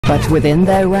But within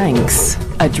their ranks,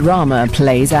 a drama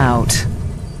plays out.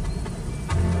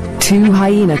 Two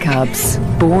hyena cubs,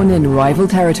 born in rival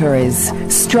territories,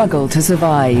 struggle to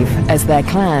survive as their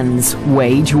clans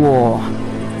wage war.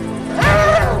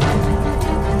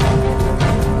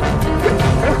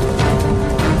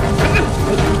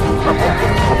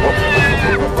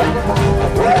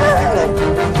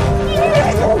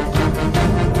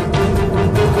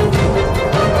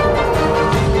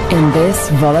 In this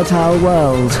volatile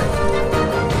world,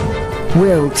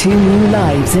 will two new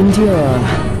lives endure?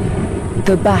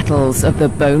 The battles of the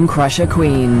Bone Crusher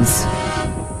Queens.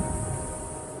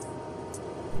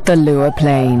 The Lua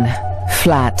Plain,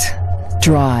 flat,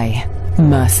 dry,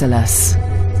 merciless.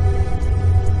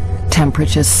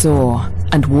 Temperatures soar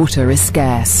and water is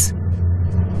scarce.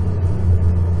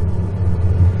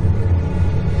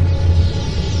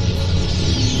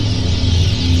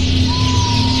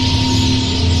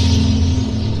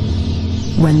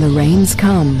 When the rains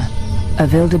come, a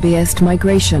wildebeest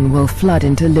migration will flood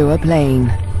into Lua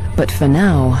Plain, but for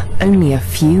now, only a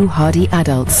few hardy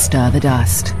adults stir the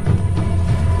dust.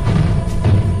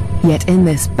 Yet in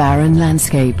this barren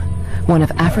landscape, one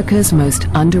of Africa's most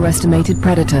underestimated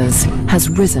predators has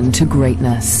risen to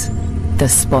greatness: the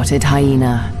spotted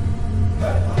hyena.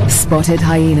 Spotted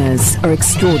hyenas are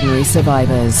extraordinary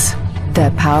survivors.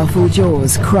 Their powerful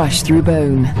jaws crush through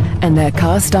bone, and their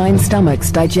cast-iron stomachs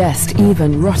digest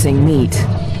even rotting meat.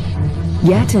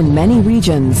 Yet in many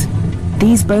regions,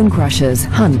 these bone crushers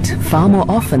hunt far more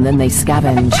often than they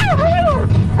scavenge.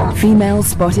 Female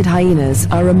spotted hyenas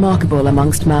are remarkable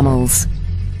amongst mammals.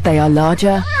 They are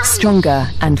larger, stronger,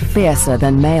 and fiercer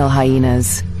than male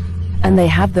hyenas, and they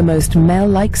have the most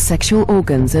male-like sexual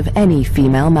organs of any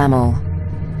female mammal.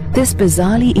 This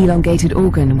bizarrely elongated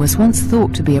organ was once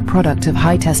thought to be a product of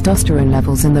high testosterone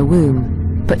levels in the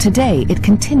womb, but today it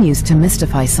continues to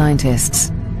mystify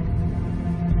scientists.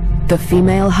 The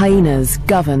female hyenas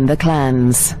govern the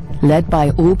clans, led by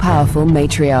all-powerful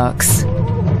matriarchs.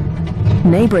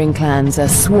 Neighboring clans are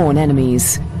sworn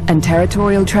enemies, and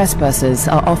territorial trespassers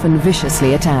are often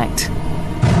viciously attacked.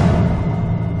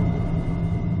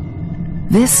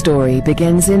 This story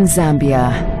begins in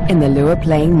Zambia, in the Lua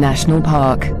Plain National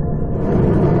Park,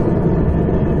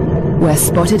 where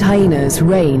spotted hyenas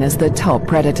reign as the top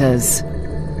predators.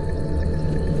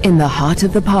 In the heart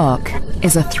of the park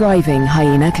is a thriving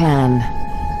hyena clan.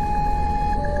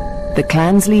 The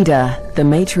clan's leader, the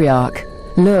matriarch,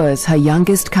 lures her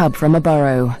youngest cub from a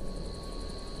burrow.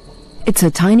 It's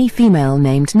a tiny female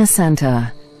named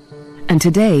Nasanta, and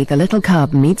today the little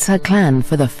cub meets her clan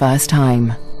for the first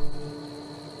time.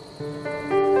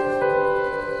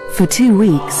 For 2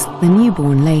 weeks, the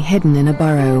newborn lay hidden in a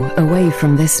burrow away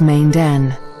from this main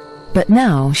den, but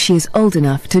now she is old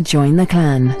enough to join the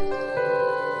clan.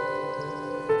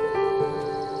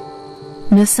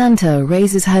 Nasanta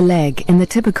raises her leg in the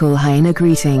typical hyena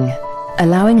greeting,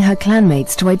 allowing her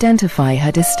clanmates to identify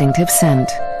her distinctive scent.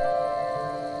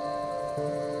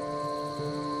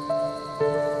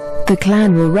 The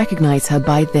clan will recognize her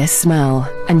by this smell,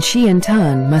 and she in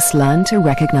turn must learn to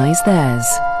recognize theirs.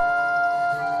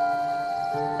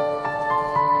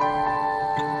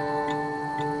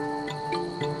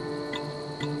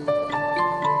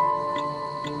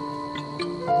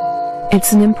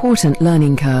 It's an important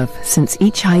learning curve, since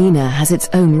each hyena has its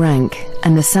own rank,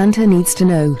 and Nasanta needs to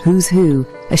know who's who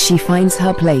as she finds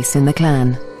her place in the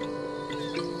clan.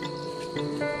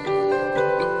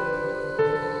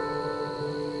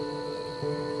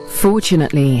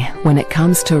 Fortunately, when it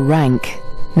comes to rank,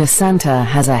 Nasanta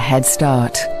has a head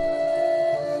start.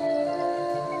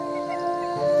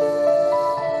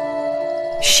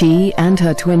 She and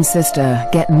her twin sister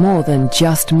get more than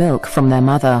just milk from their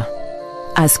mother.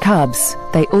 As cubs,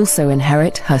 they also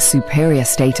inherit her superior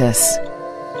status.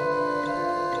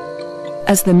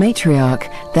 As the matriarch,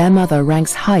 their mother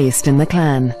ranks highest in the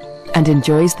clan and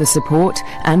enjoys the support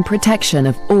and protection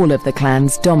of all of the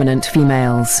clan's dominant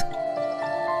females.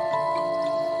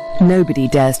 Nobody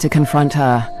dares to confront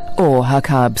her or her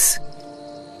cubs.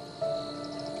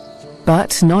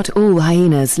 But not all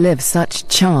hyenas live such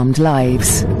charmed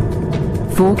lives.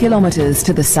 4 kilometers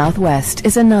to the southwest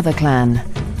is another clan,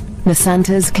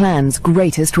 Nasanta's clan's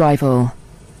greatest rival.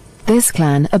 This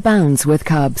clan abounds with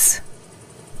cubs.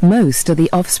 Most are the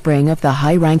offspring of the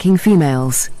high-ranking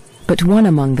females, but one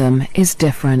among them is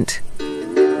different.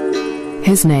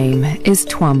 His name is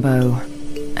Twambo,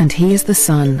 and he is the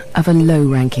son of a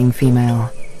low-ranking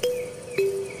female.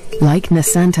 Like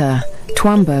Nasanta,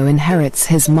 Twambo inherits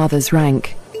his mother's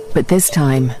rank, but this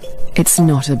time, it's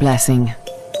not a blessing.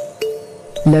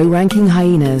 Low-ranking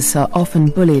hyenas are often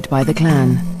bullied by the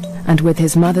clan, and with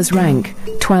his mother's rank,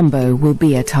 Twambo will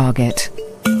be a target.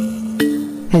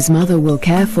 His mother will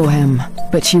care for him,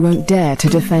 but she won't dare to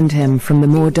defend him from the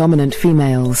more dominant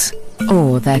females,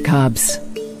 or their cubs.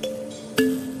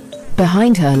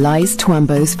 Behind her lies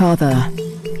Twambo's father.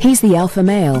 He's the alpha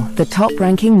male, the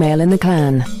top-ranking male in the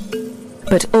clan.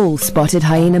 But all spotted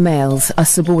hyena males are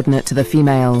subordinate to the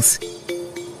females.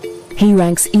 He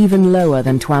ranks even lower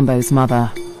than Twambo's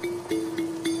mother.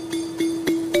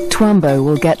 Twambo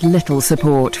will get little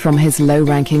support from his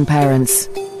low-ranking parents.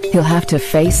 He'll have to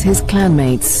face his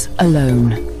clanmates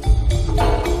alone.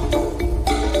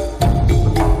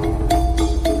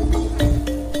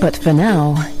 But for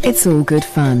now, it's all good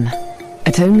fun.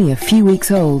 At only a few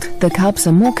weeks old, the cubs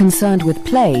are more concerned with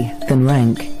play than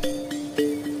rank.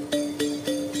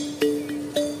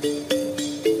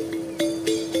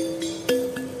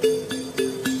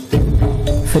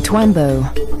 For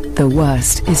Twambo, the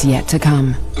worst is yet to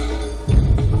come.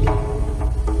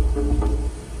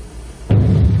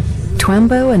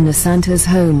 Twambo and Nasanta's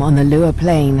home on the Lua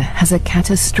Plain has a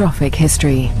catastrophic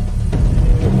history.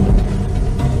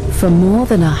 For more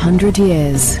than 100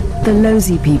 years, the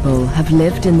Lozi people have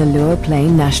lived in the Lua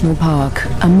Plain National Park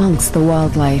amongst the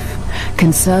wildlife,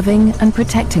 conserving and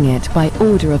protecting it by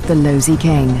order of the Lozi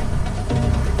King.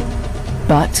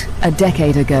 But a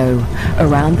decade ago,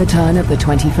 around the turn of the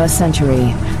 21st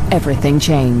century, everything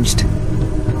changed.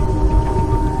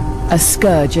 A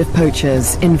scourge of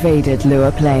poachers invaded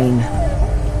Lua Plain.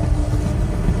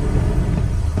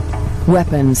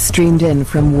 Weapons streamed in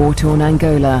from war-torn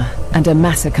Angola, and a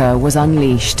massacre was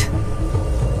unleashed.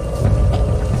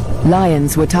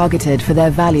 Lions were targeted for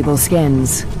their valuable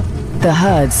skins, the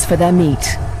herds for their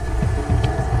meat.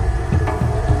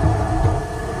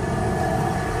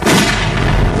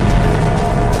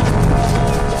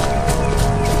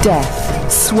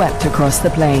 Death swept across the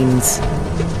plains.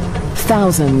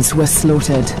 Thousands were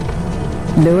slaughtered.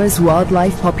 Lua's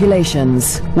wildlife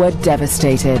populations were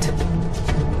devastated.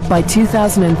 By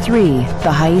 2003,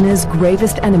 the hyena's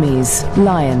gravest enemies,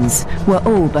 lions, were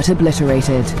all but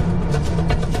obliterated.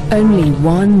 Only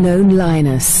one known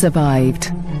lioness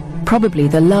survived, probably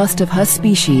the last of her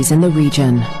species in the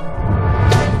region.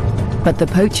 But the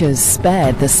poachers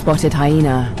spared the spotted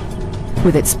hyena.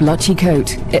 With its blotchy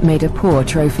coat, it made a poor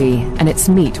trophy, and its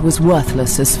meat was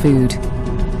worthless as food.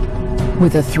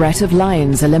 With the threat of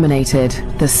lions eliminated,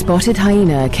 the spotted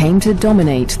hyena came to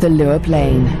dominate the Lua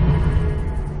Plain.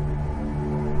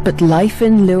 But life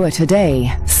in Lua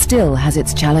today still has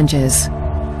its challenges.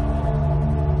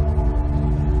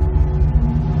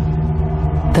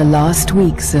 The last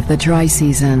weeks of the dry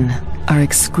season are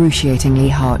excruciatingly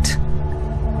hot.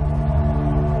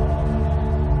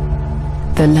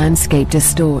 The landscape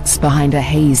distorts behind a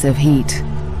haze of heat.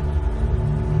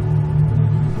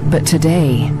 But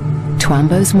today,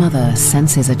 Twambo's mother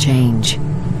senses a change.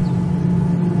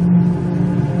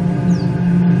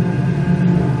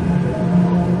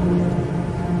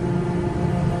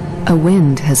 A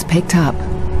wind has picked up,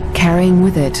 carrying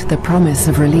with it the promise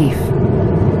of relief.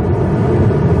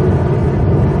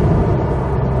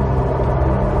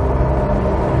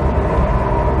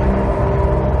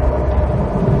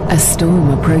 A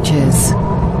storm approaches.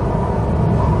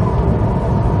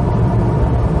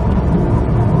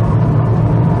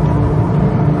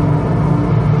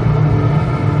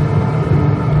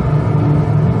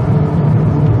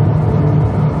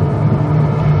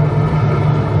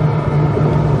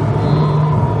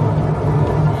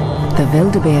 The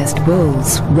wildebeest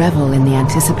bulls revel in the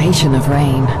anticipation of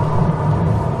rain.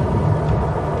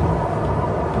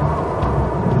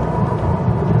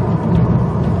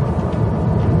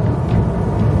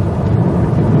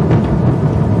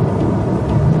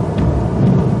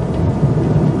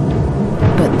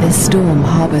 But this storm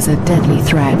harbors a deadly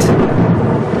threat.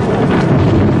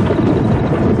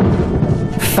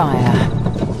 Fire.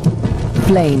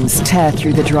 Flames tear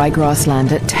through the dry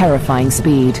grassland at terrifying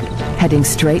speed, heading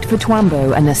straight for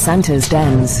Twambo and Nasanta's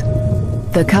dens.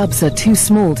 The cubs are too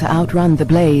small to outrun the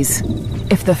blaze.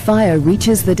 If the fire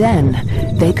reaches the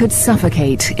den, they could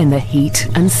suffocate in the heat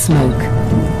and smoke.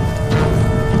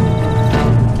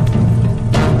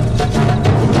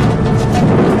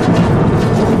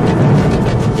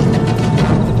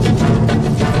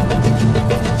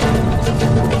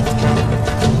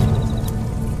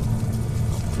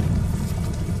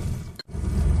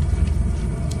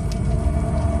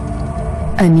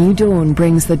 A new dawn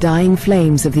brings the dying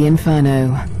flames of the inferno.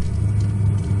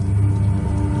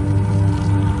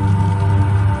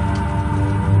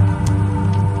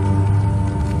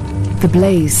 The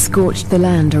blaze scorched the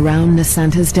land around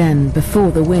Nasanta's den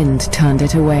before the wind turned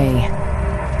it away.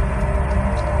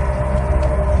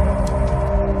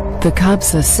 The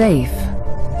cubs are safe,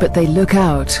 but they look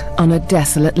out on a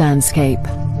desolate landscape.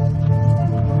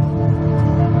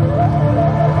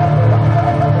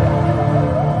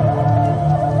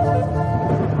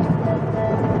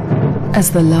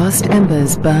 As the last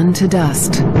embers burn to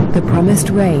dust, the promised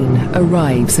rain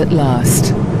arrives at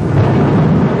last.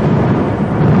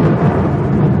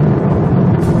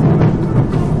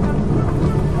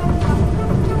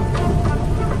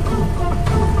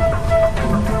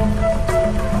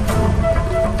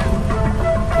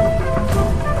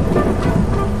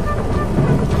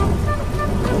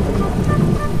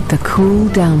 The cool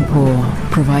downpour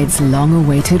provides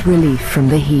long-awaited relief from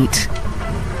the heat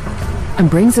and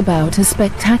brings about a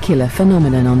spectacular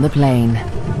phenomenon on the plain.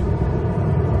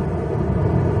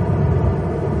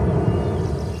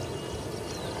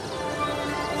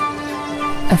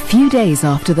 A few days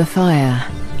after the fire,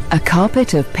 a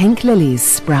carpet of pink lilies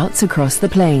sprouts across the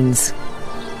plains.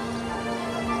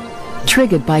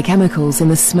 Triggered by chemicals in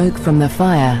the smoke from the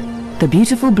fire, the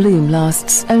beautiful bloom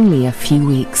lasts only a few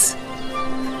weeks.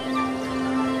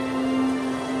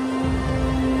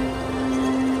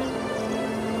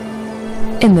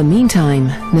 In the meantime,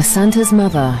 Nasanta's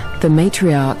mother, the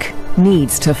matriarch,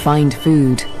 needs to find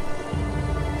food.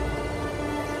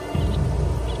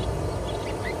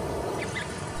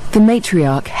 The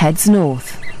matriarch heads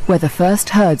north, where the first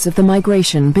herds of the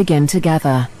migration begin to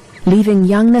gather, leaving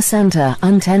young Nasanta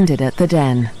untended at the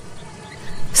den.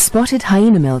 Spotted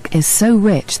hyena milk is so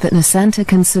rich that Nasanta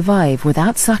can survive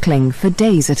without suckling for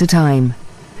days at a time,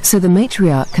 so the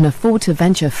matriarch can afford to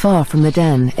venture far from the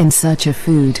den in search of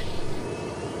food.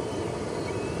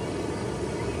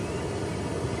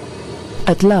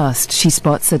 At last, she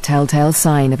spots a telltale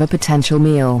sign of a potential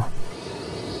meal.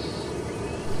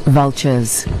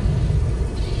 Vultures.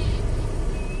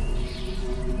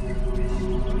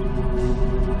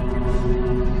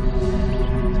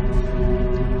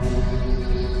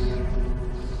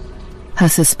 Her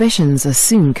suspicions are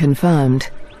soon confirmed.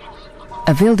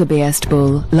 A wildebeest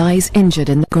bull lies injured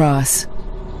in the grass.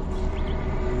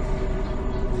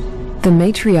 The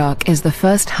matriarch is the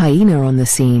first hyena on the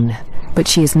scene, but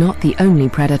she is not the only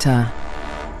predator.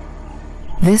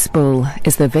 This bull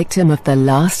is the victim of the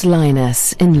last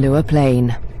lioness in Lua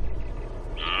Plain.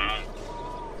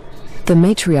 The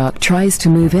matriarch tries to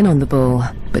move in on the bull,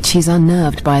 but she's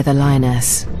unnerved by the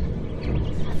lioness.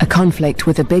 A conflict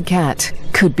with a big cat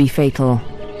could be fatal.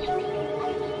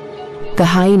 The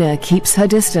hyena keeps her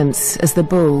distance as the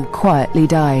bull quietly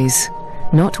dies,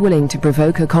 not willing to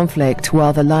provoke a conflict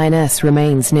while the lioness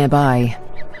remains nearby.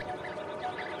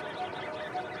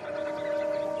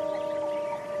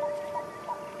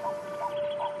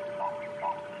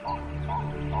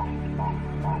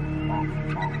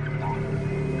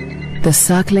 The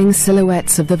circling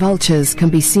silhouettes of the vultures can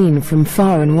be seen from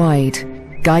far and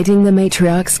wide, guiding the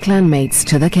matriarch's clanmates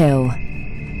to the kill.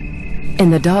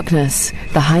 In the darkness,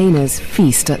 the hyenas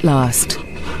feast at last.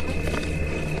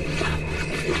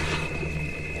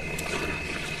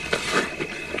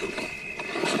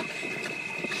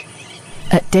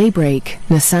 At daybreak,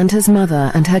 Nasanta's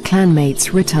mother and her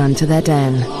clanmates return to their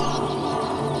den.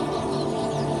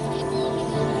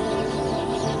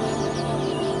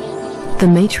 The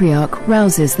matriarch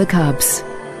rouses the cubs.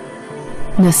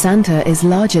 Nasanta is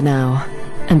larger now,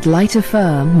 and lighter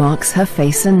fur marks her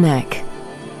face and neck.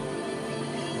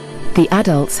 The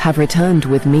adults have returned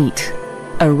with meat,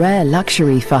 a rare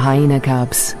luxury for hyena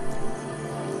cubs.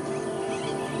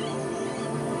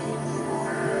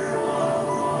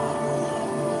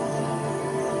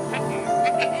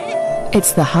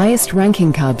 It's the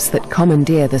highest-ranking cubs that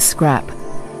commandeer the scrap.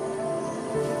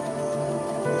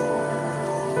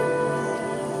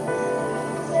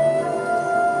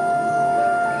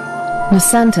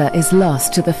 Nasanta is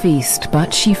lost to the feast,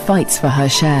 but she fights for her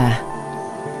share.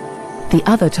 The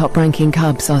other top-ranking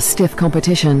cubs are stiff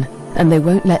competition, and they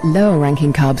won't let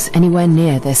lower-ranking cubs anywhere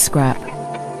near this scrap.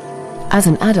 As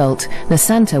an adult,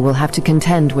 Nasanta will have to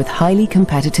contend with highly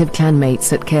competitive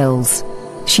clanmates at kills.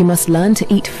 She must learn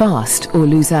to eat fast or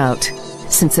lose out,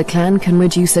 since a clan can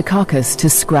reduce a carcass to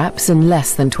scraps in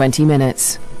less than 20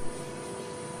 minutes.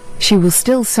 She will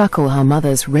still suckle her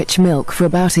mother's rich milk for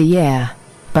about a year,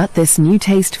 but this new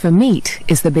taste for meat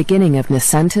is the beginning of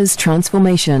Nasanta's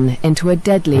transformation into a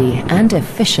deadly and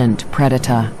efficient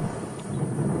predator.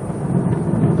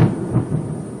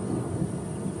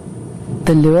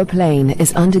 The Lua Plain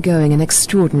is undergoing an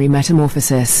extraordinary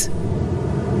metamorphosis.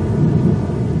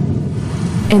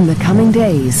 In the coming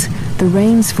days, the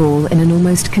rains fall in an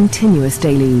almost continuous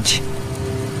deluge,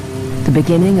 the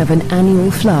beginning of an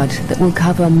annual flood that will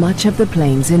cover much of the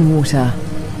plains in water.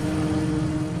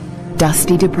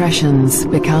 Dusty depressions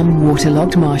become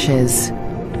waterlogged marshes,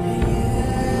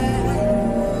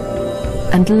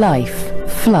 and life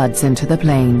floods into the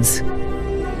plains.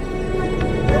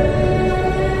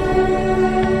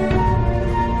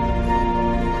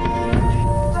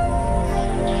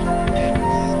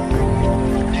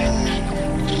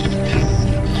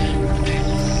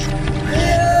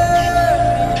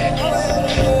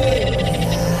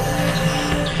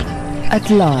 At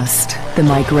last, the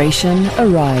migration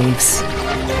arrives.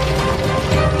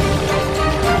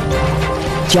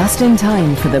 Just in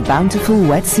time for the bountiful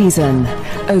wet season,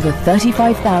 over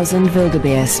 35,000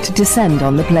 wildebeest descend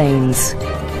on the plains,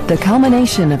 the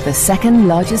culmination of the second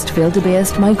largest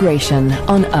wildebeest migration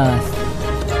on Earth.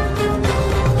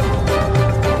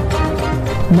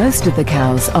 Most of the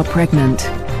cows are pregnant,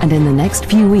 and in the next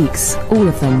few weeks, all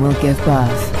of them will give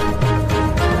birth.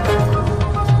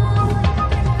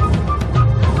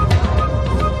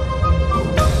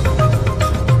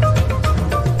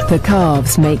 The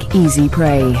calves make easy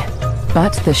prey,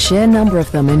 but the sheer number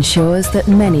of them ensures that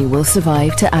many will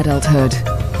survive to adulthood.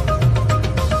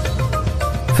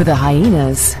 For the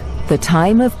hyenas, the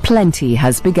time of plenty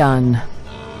has begun.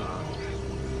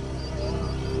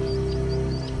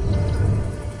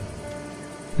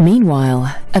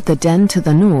 Meanwhile, at the den to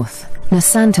the north,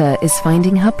 Nasanta is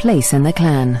finding her place in the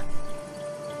clan.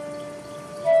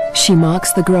 She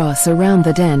marks the grass around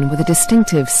the den with a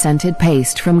distinctive scented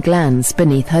paste from glands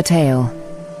beneath her tail.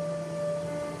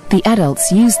 The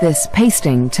adults use this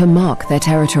pasting to mark their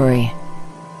territory.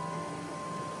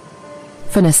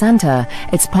 For Nasanta,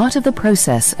 it's part of the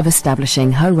process of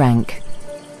establishing her rank.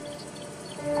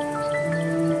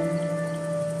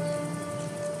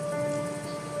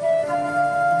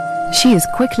 She is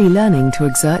quickly learning to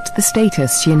exert the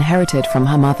status she inherited from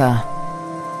her mother.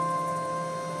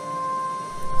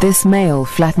 This male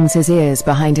flattens his ears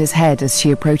behind his head as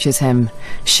she approaches him,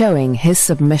 showing his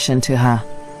submission to her.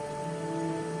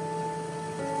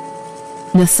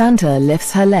 Nasanta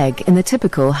lifts her leg in the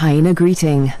typical hyena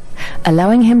greeting,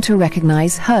 allowing him to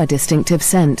recognize her distinctive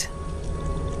scent.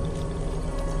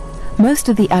 Most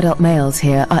of the adult males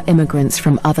here are immigrants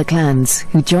from other clans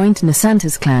who joined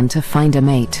Nasanta's clan to find a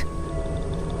mate.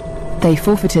 They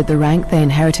forfeited the rank they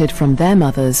inherited from their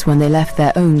mothers when they left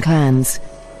their own clans,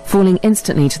 falling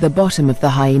instantly to the bottom of the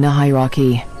hyena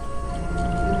hierarchy.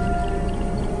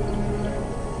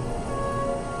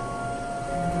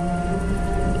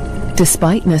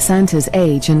 Despite Nasanta's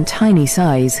age and tiny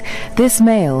size, this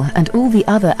male and all the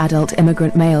other adult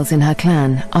immigrant males in her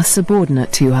clan are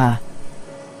subordinate to her.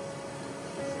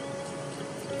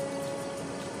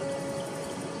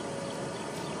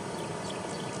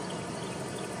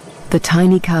 The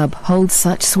tiny cub holds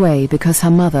such sway because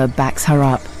her mother backs her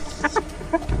up.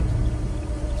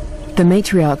 The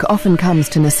matriarch often comes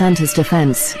to Nasanta's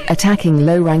defense, attacking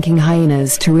low-ranking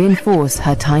hyenas to reinforce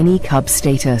her tiny cub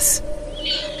status.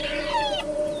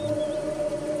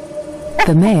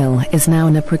 The male is now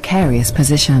in a precarious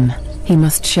position. He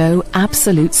must show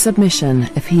absolute submission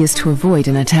if he is to avoid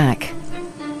an attack.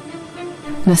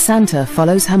 Nasanta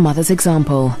follows her mother's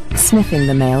example, sniffing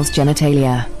the male's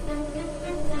genitalia.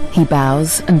 He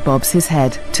bows and bobs his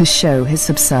head to show his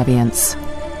subservience.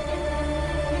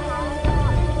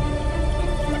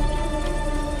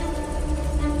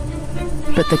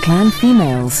 But the clan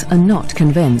females are not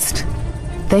convinced.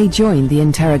 They join the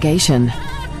interrogation.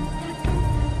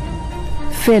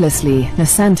 Fearlessly,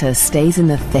 Nasanta stays in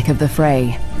the thick of the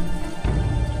fray.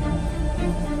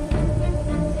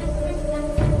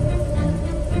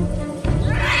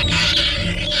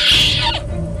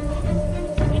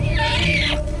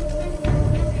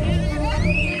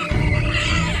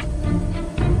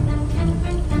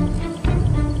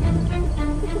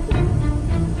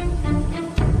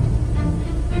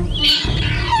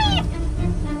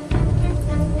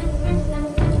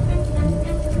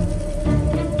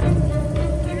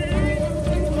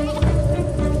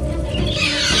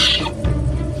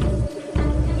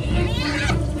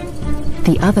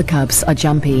 The other cubs are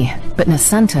jumpy, but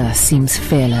Nasanta seems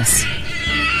fearless.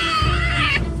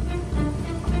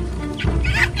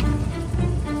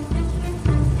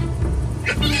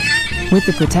 With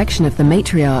the protection of the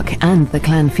matriarch and the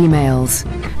clan females,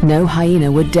 no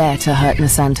hyena would dare to hurt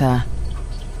Nasanta.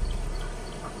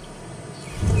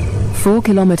 4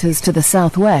 kilometers to the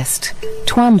southwest,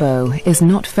 Twambo is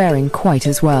not faring quite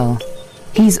as well.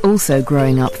 He's also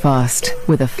growing up fast,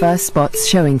 with the first spots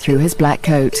showing through his black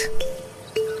coat.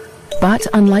 But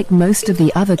unlike most of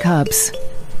the other cubs,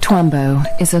 Twambo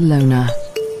is a loner.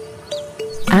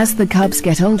 As the cubs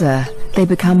get older, they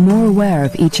become more aware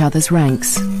of each other's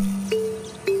ranks.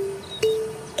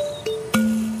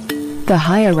 The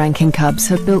higher-ranking cubs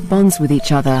have built bonds with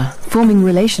each other, forming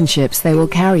relationships they will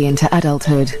carry into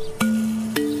adulthood.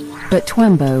 But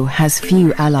Twambo has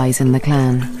few allies in the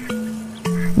clan.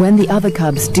 When the other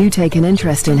cubs do take an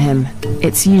interest in him,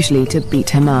 it's usually to beat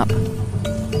him up.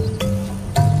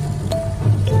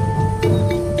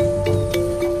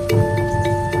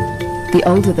 The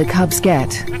older the cubs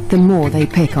get, the more they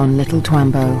pick on little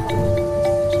Twambo.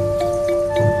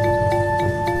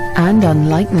 And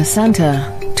unlike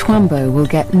Nasanta, Twambo will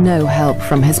get no help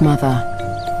from his mother.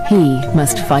 He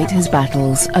must fight his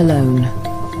battles alone.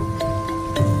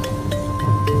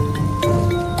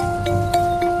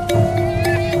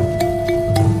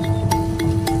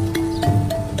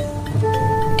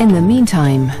 In the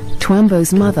meantime,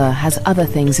 Twambo's mother has other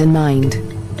things in mind.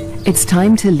 It's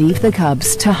time to leave the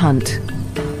cubs to hunt.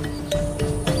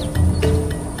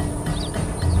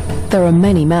 There are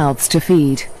many mouths to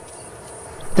feed.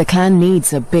 The clan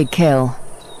needs a big kill.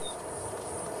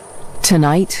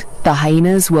 Tonight, the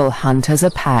hyenas will hunt as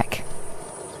a pack.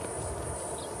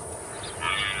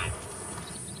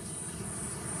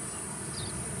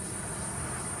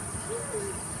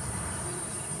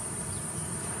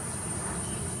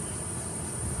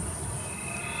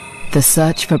 The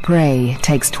search for prey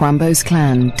takes Twambo's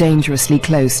clan dangerously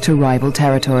close to rival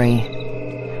territory.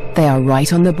 They are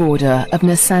right on the border of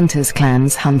Nasanta's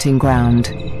clan's hunting ground.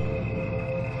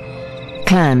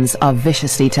 Clans are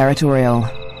viciously territorial.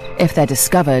 If they're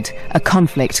discovered, a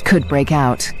conflict could break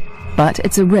out, but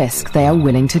it's a risk they are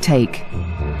willing to take.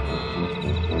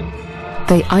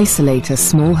 They isolate a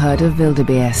small herd of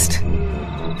wildebeest,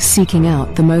 seeking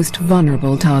out the most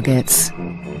vulnerable targets.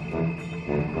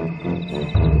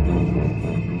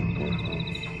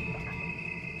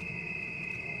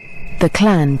 The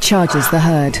clan charges the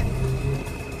herd.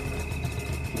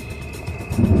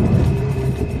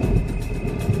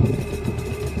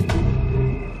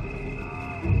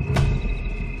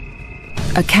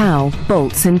 A cow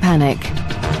bolts in panic.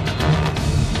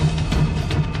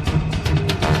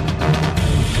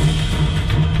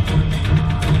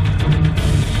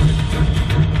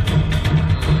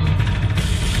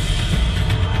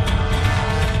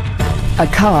 A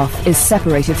calf is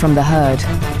separated from the herd.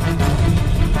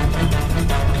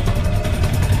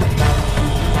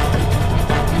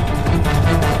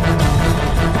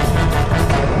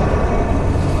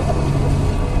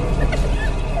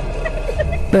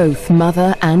 Both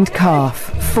mother and calf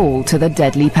fall to the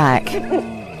deadly pack.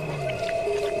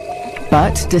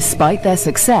 But despite their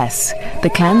success, the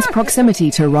clan's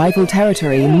proximity to rival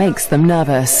territory makes them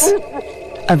nervous.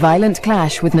 A violent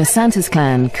clash with Nasanta's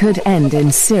clan could end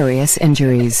in serious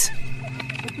injuries.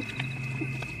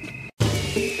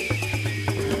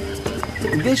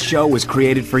 This show was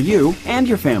created for you and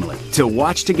your family to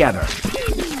watch together.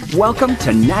 Welcome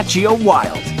to Nat Geo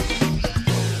Wild.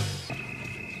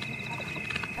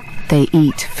 They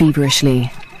eat feverishly,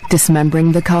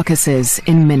 dismembering the carcasses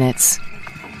in minutes.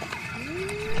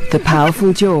 The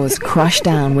powerful jaws crush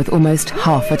down with almost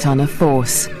half a ton of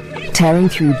force, tearing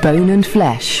through bone and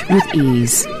flesh with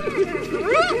ease.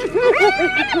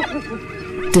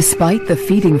 Despite the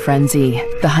feeding frenzy,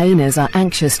 the hyenas are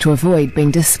anxious to avoid being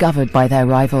discovered by their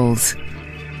rivals.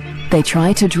 They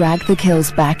try to drag the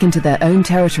kills back into their own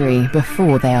territory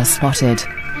before they are spotted.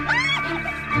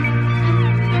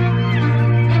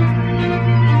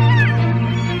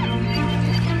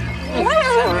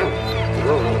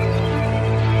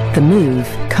 The move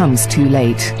comes too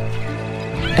late.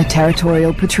 A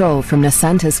territorial patrol from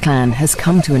Nasanta's clan has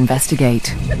come to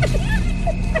investigate.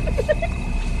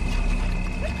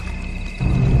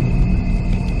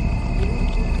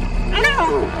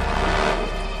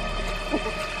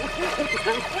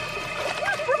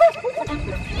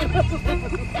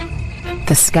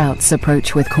 The scouts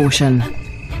approach with caution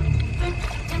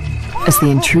as the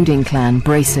intruding clan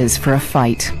braces for a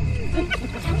fight.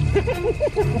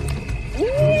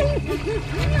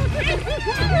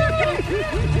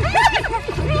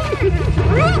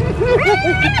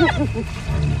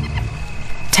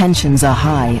 Tensions are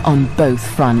high on both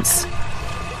fronts.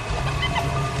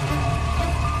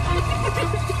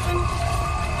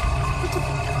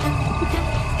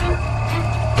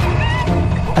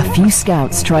 A few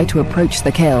scouts try to approach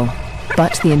the kill,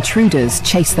 but the intruders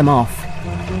chase them off.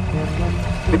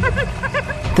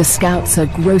 The scouts are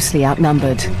grossly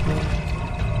outnumbered.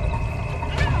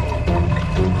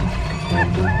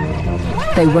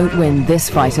 They won't win this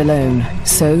fight alone,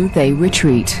 so they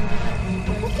retreat.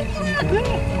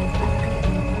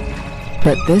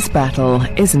 But this battle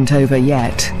isn't over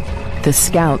yet. The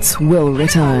scouts will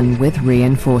return with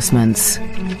reinforcements.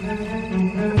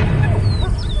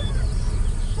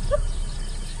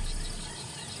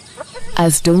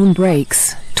 As dawn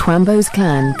breaks, Twambo's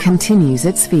clan continues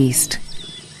its feast.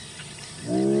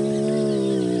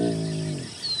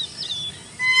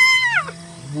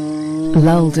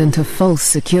 Lulled into false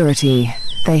security,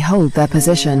 they hold their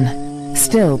position,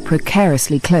 still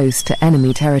precariously close to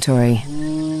enemy territory.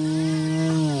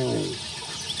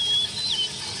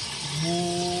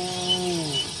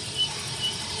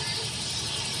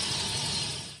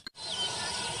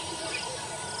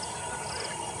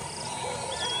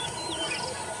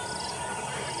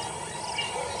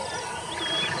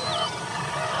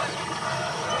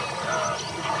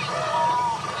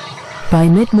 By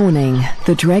mid-morning,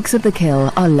 the dregs of the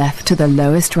kill are left to the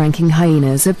lowest-ranking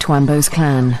hyenas of Twambo's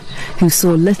clan, who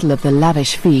saw little of the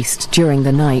lavish feast during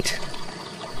the night.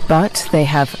 But they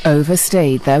have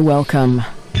overstayed their welcome.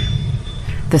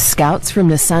 The scouts from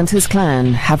Nasanta's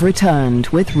clan have returned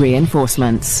with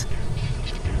reinforcements.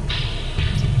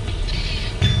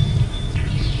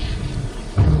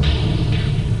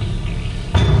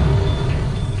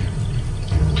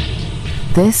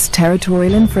 This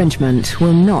territorial infringement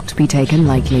will not be taken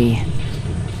lightly.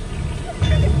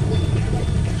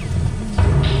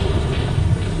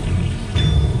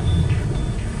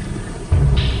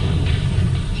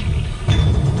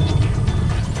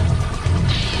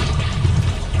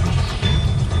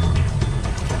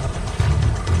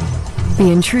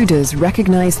 The intruders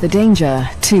recognize the danger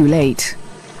too late.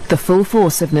 The full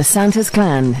force of Nasanta's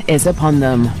clan is upon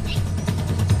them.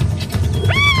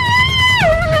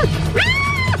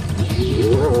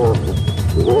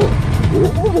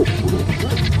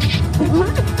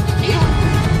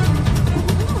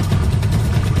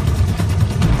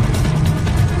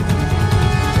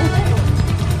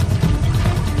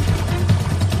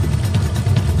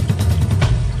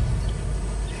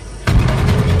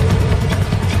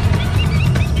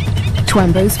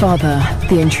 Twambo's father,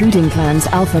 the intruding clan's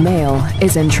alpha male,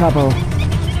 is in trouble.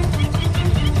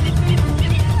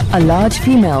 A large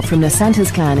female from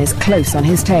Nasanta's clan is close on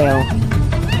his tail.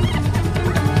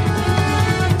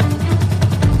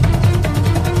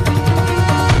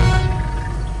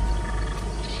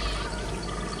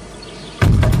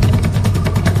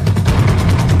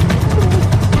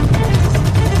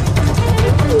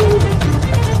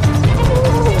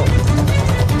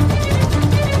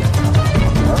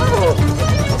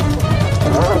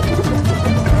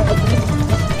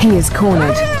 He is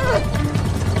cornered.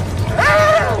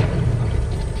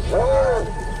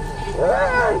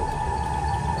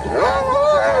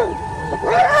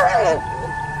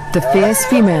 The fierce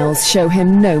females show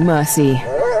him no mercy.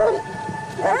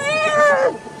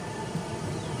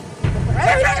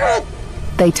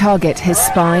 They target his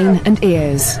spine and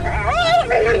ears.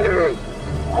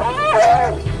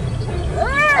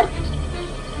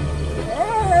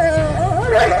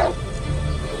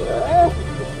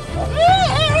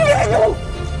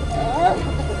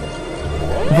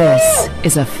 This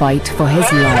is a fight for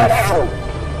his life.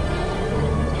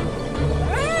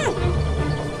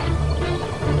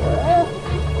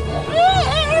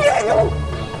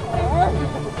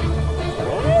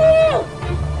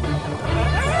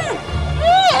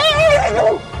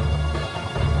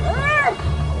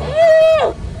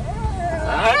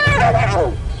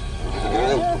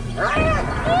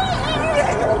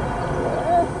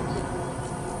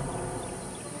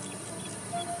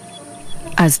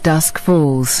 As dusk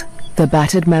falls, the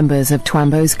battered members of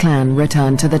Twambo's clan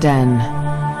return to the den.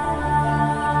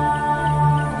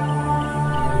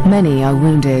 Many are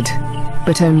wounded,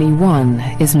 but only one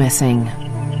is missing.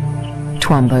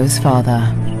 Twambo's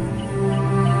father.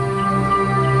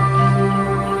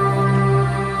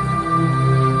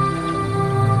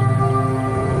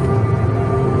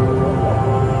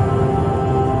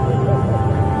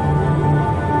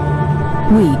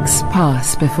 Weeks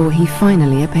pass before he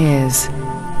finally appears,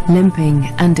 limping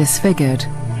and disfigured,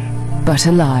 but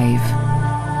alive.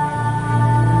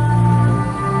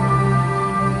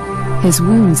 His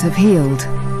wounds have healed,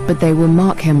 but they will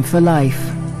mark him for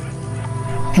life.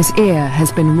 His ear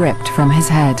has been ripped from his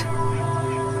head.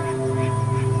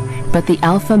 But the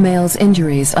alpha male's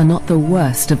injuries are not the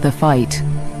worst of the fight.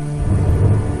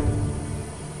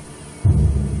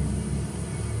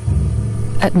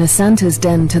 At Nasanta's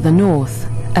den to the north,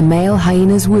 a male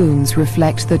hyena's wounds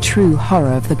reflect the true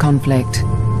horror of the conflict.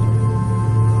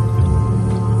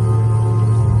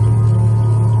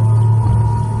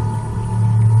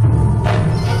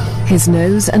 His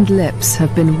nose and lips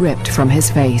have been ripped from his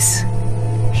face,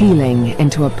 healing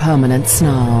into a permanent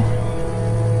snarl.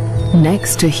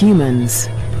 Next to humans,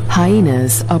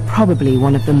 hyenas are probably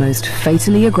one of the most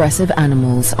fatally aggressive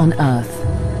animals on Earth.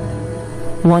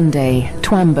 One day,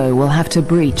 Twambo will have to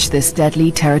breach this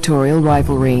deadly territorial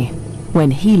rivalry,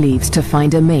 when he leaves to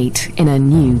find a mate in a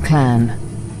new clan.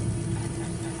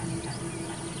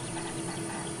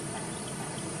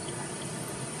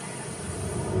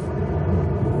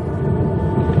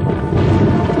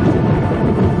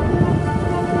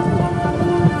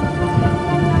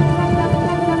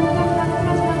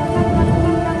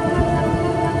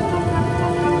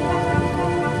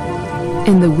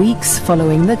 In the weeks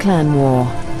following the clan war,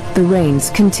 the rains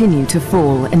continue to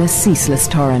fall in a ceaseless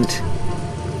torrent.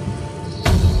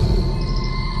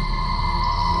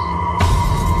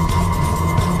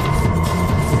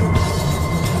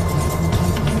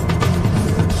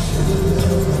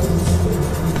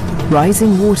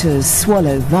 Rising waters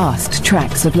swallow vast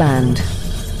tracts of land.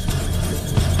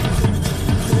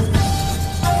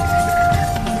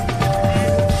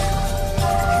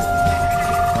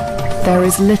 There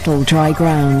is little dry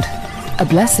ground, a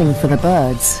blessing for the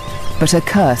birds, but a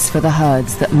curse for the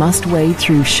herds that must wade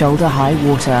through shoulder-high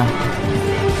water.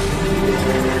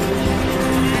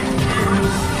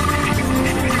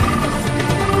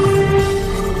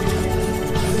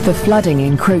 The flooding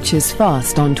encroaches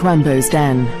fast on Twambo's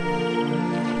den.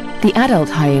 The adult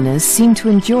hyenas seem to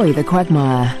enjoy the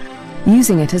quagmire,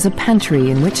 using it as a pantry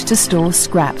in which to store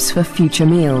scraps for future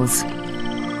meals.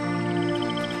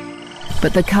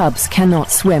 But the cubs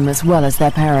cannot swim as well as their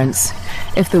parents.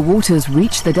 If the waters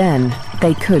reach the den,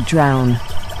 they could drown.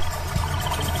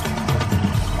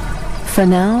 For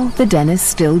now, the den is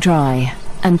still dry,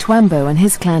 and Twambo and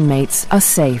his clanmates are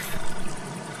safe.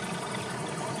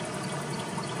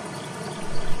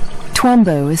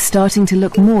 Twambo is starting to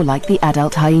look more like the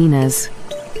adult hyenas.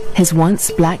 His once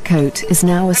black coat is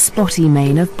now a spotty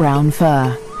mane of brown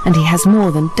fur, and he has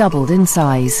more than doubled in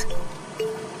size.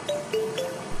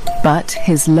 But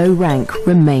his low rank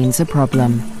remains a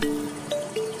problem.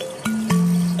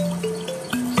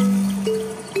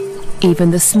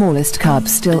 Even the smallest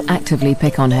cubs still actively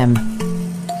pick on him.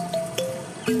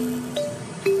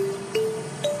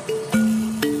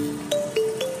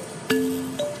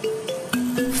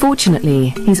 Fortunately,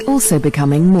 he's also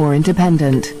becoming more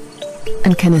independent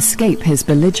and can escape his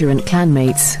belligerent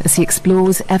clanmates as he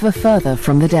explores ever further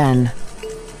from the den.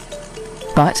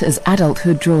 But as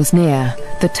adulthood draws near,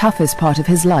 the toughest part of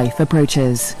his life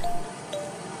approaches.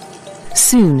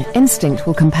 Soon, instinct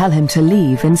will compel him to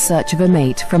leave in search of a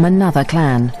mate from another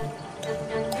clan.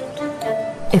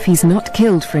 If he's not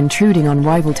killed for intruding on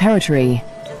rival territory,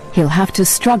 he'll have to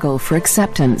struggle for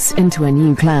acceptance into a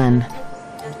new clan.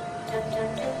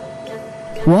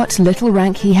 What little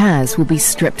rank he has will be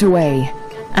stripped away,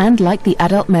 and like the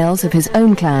adult males of his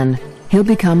own clan, he'll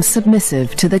become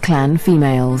submissive to the clan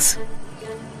females.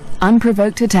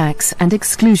 Unprovoked attacks and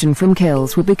exclusion from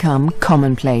kills will become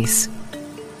commonplace.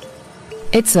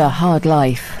 It's a hard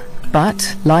life,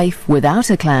 but life without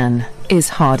a clan is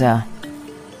harder.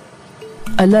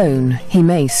 Alone, he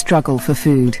may struggle for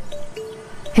food.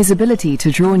 His ability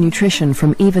to draw nutrition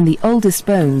from even the oldest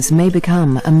bones may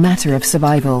become a matter of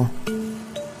survival.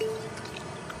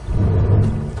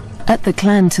 At the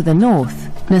clan to the north,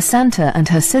 Nasanta and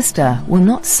her sister will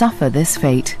not suffer this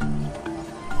fate.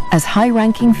 As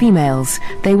high-ranking females,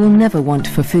 they will never want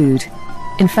for food.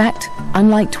 In fact,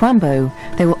 unlike Twambo,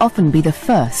 they will often be the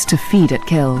first to feed at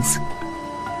kills.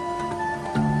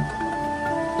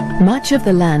 Much of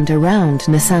the land around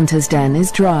Nasanta's den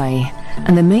is dry,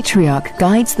 and the matriarch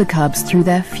guides the cubs through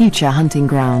their future hunting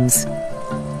grounds.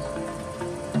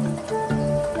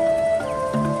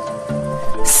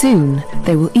 Soon,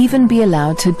 they will even be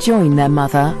allowed to join their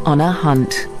mother on a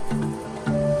hunt.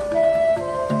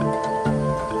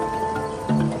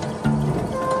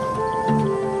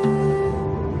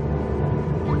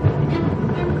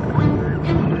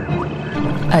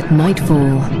 At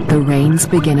nightfall, the rains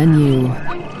begin anew.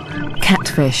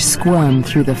 Catfish squirm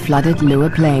through the flooded Lua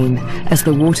Plain as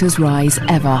the waters rise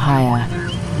ever higher.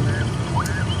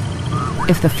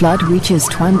 If the flood reaches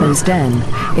Twambo's den,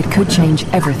 it could change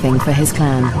everything for his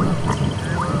clan.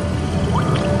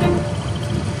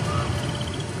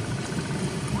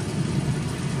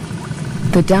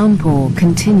 The downpour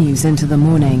continues into the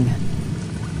morning.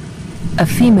 A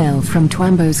female from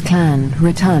Twambo's clan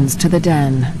returns to the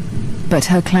den, but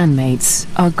her clanmates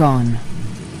are gone.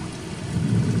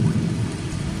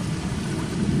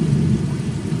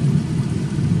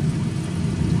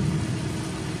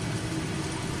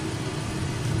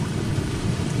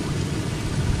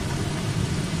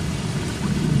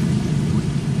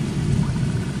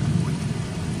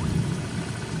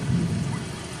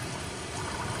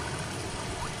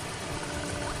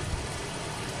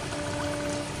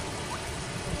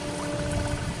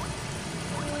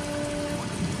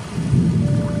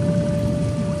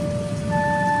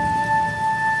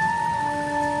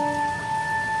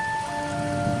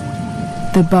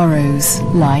 The burrows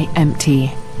lie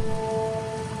empty.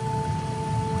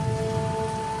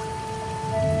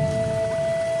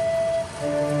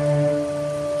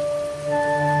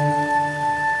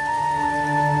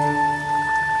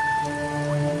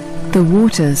 The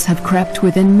waters have crept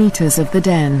within meters of the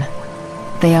den.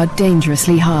 They are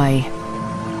dangerously high.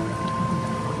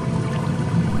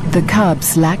 The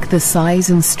cubs lack the size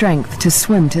and strength to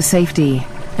swim to safety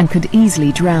and could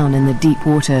easily drown in the deep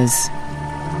waters.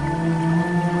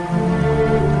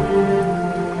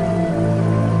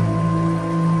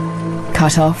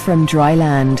 Cut off from dry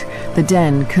land, the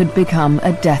den could become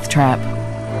a death trap.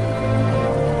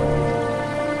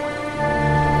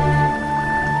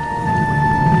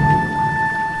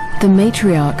 The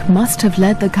matriarch must have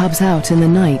led the cubs out in the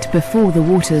night before the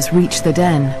waters reached the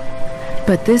den,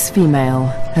 but this female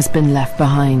has been left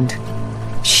behind.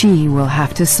 She will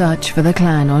have to search for the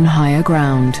clan on higher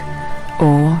ground,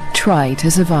 or try to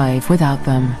survive without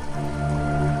them.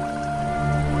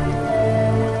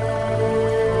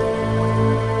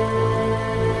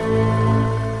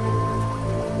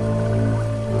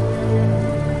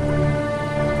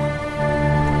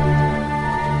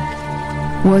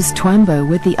 Was Twambo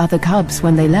with the other cubs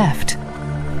when they left?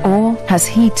 Or has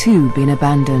he too been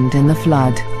abandoned in the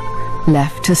flood,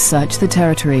 left to search the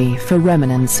territory for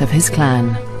remnants of his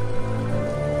clan?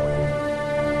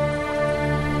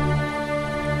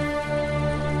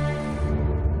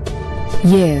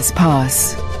 Years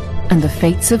pass, and the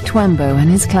fates of Twambo and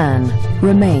his clan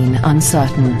remain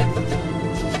uncertain.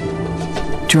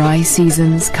 Dry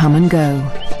seasons come and go,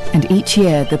 and each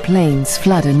year the plains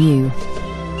flood anew.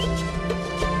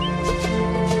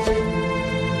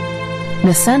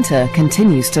 Nasanta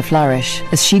continues to flourish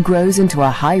as she grows into a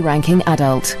high-ranking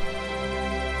adult.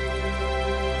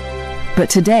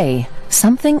 But today,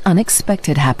 something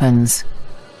unexpected happens.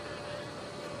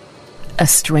 A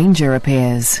stranger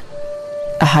appears,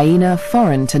 a hyena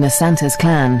foreign to Nasanta's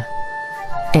clan.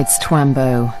 It's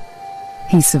Twambo.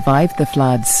 He survived the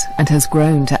floods and has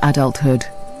grown to adulthood.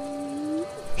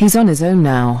 He's on his own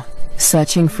now,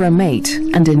 searching for a mate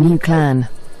and a new clan.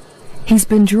 He's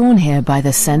been drawn here by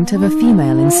the scent of a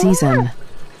female in season.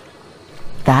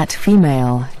 That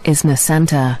female is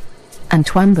Nasanta, and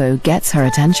Twambo gets her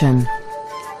attention.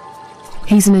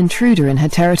 He's an intruder in her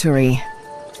territory,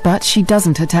 but she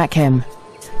doesn't attack him.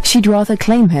 She'd rather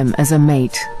claim him as a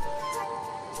mate.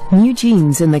 New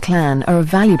genes in the clan are a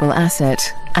valuable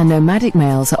asset, and nomadic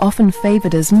males are often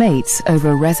favored as mates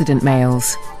over resident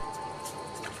males.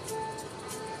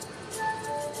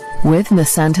 With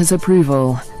Nasanta's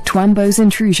approval, Twambo's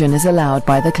intrusion is allowed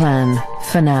by the clan,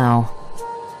 for now.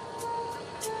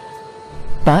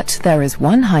 But there is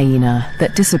one hyena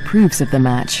that disapproves of the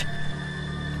match.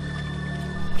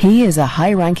 He is a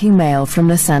high-ranking male from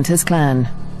Nasanta's clan,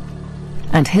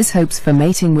 and his hopes for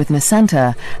mating with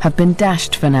Nasanta have been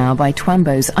dashed for now by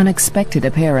Twambo's unexpected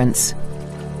appearance.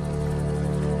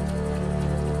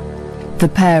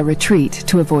 The pair retreat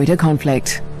to avoid a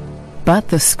conflict, but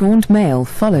the scorned male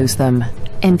follows them,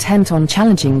 intent on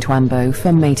challenging Twambo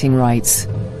for mating rights.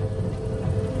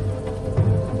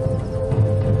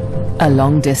 A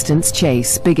long-distance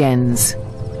chase begins.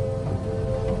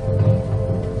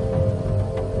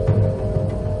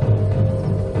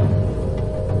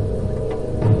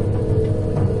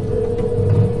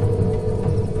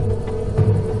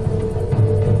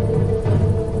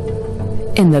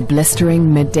 In the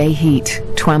blistering midday heat,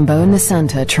 Twambo and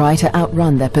Nasanta try to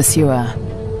outrun their pursuer.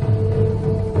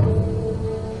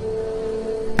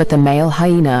 But the male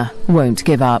hyena won't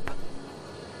give up.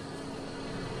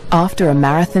 After a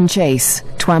marathon chase,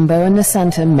 Twambo and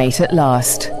Nasanta mate at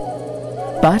last.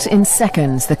 But in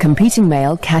seconds, the competing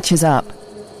male catches up.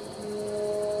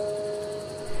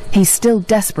 He's still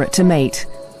desperate to mate,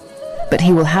 but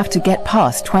he will have to get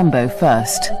past Twambo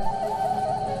first.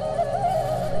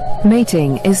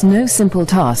 Mating is no simple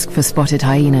task for spotted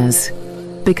hyenas.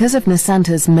 Because of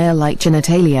Nasanta's male-like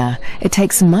genitalia, it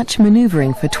takes much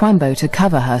maneuvering for Twambo to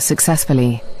cover her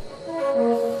successfully.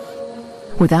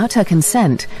 Without her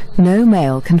consent, no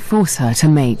male can force her to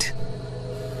mate.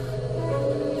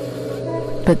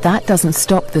 But that doesn't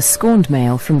stop the scorned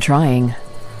male from trying.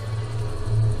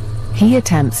 He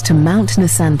attempts to mount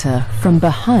Nasanta from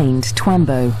behind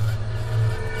Twambo.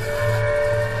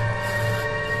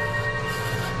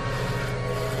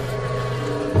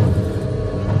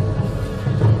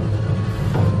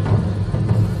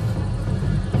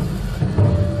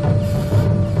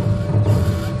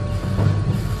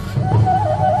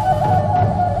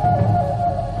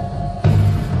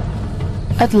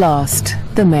 At last,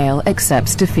 the male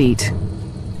accepts defeat,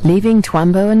 leaving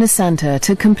Twambo and Nasanta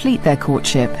to complete their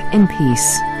courtship in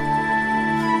peace.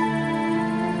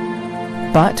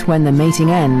 But when the mating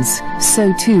ends,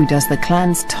 so too does the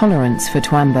clan's tolerance for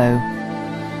Twambo.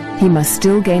 He must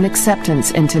still gain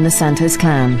acceptance into Nasanta's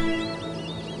clan.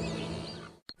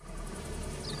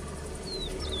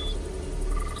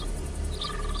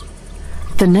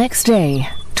 The next day,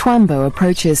 Twambo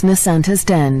approaches Nasanta's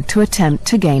den to attempt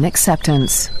to gain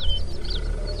acceptance.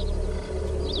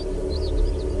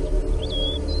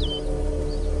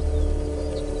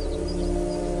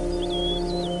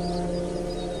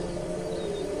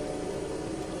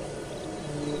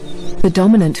 The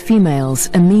dominant females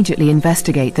immediately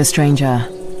investigate the stranger.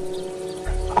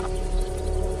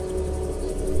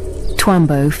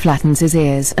 Twambo flattens his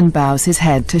ears and bows his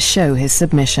head to show his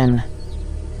submission.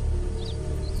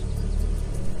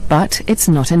 But it's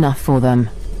not enough for them.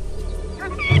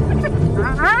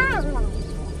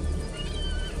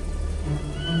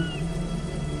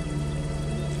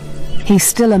 He's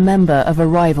still a member of a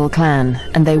rival clan,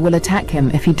 and they will attack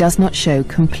him if he does not show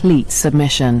complete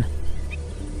submission.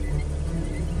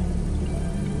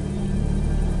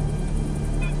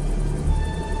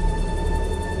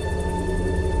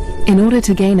 In order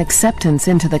to gain acceptance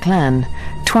into the clan,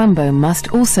 Twambo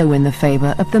must also win the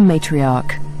favor of the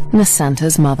matriarch,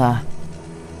 Nasanta's mother.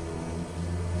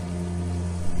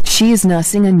 She is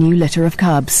nursing a new litter of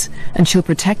cubs, and she'll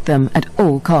protect them at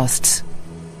all costs,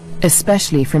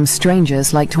 especially from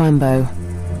strangers like Twambo.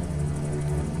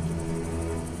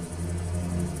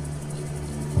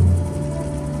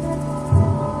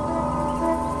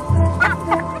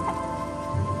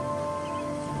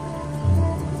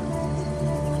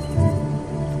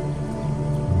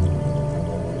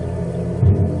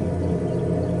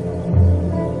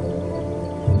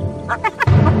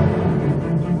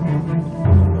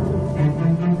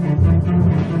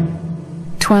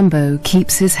 Twambo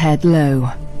keeps his head low,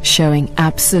 showing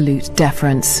absolute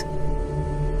deference.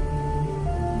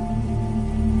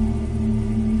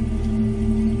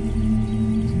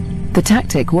 The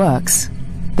tactic works.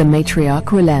 The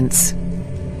matriarch relents.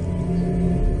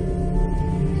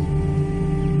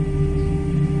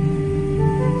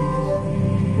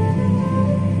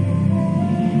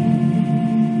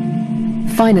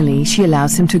 Finally, she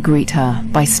allows him to greet her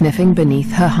by sniffing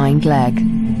beneath her hind leg.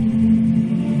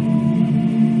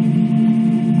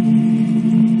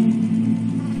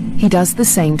 He does the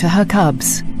same to her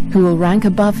cubs, who will rank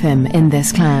above him in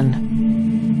this clan.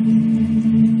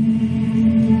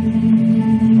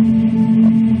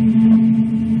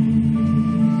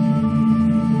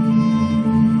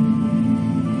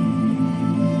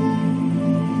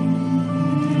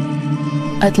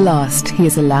 At last, he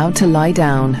is allowed to lie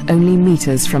down only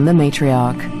meters from the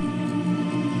matriarch.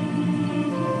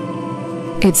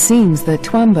 It seems that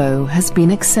Twambo has been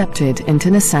accepted into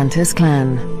Nasanta's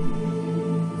clan.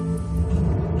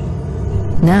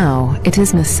 Now, it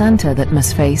is Nasanta that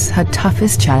must face her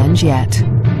toughest challenge yet.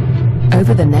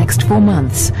 Over the next 4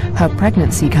 months, her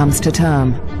pregnancy comes to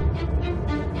term.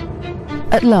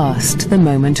 At last, the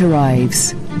moment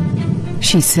arrives.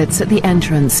 She sits at the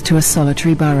entrance to a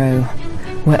solitary burrow,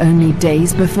 where only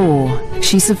days before,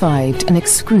 she survived an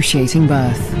excruciating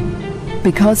birth.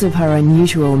 Because of her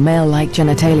unusual male-like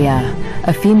genitalia,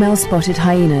 a female spotted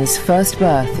hyena's first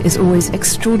birth is always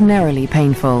extraordinarily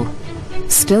painful.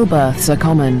 Stillbirths are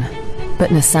common, but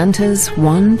Nasanta's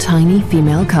one tiny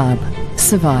female cub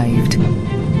survived.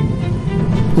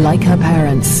 Like her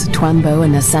parents, Twambo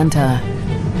and Nasanta,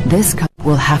 this cub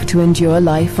will have to endure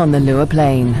life on the Lua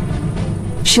Plain.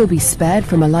 She'll be spared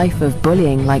from a life of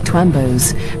bullying like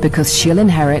Twambo's because she'll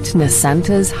inherit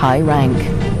Nasanta's high rank.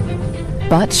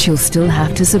 But she'll still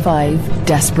have to survive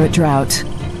desperate drought,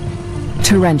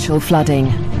 torrential flooding,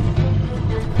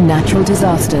 natural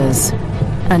disasters,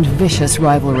 and vicious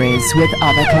rivalries with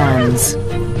other clans.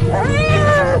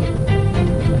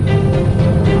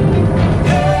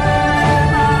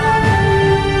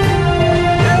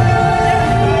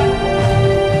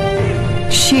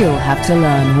 She'll have to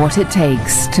learn what it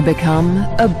takes to become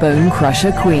a bone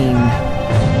crusher queen.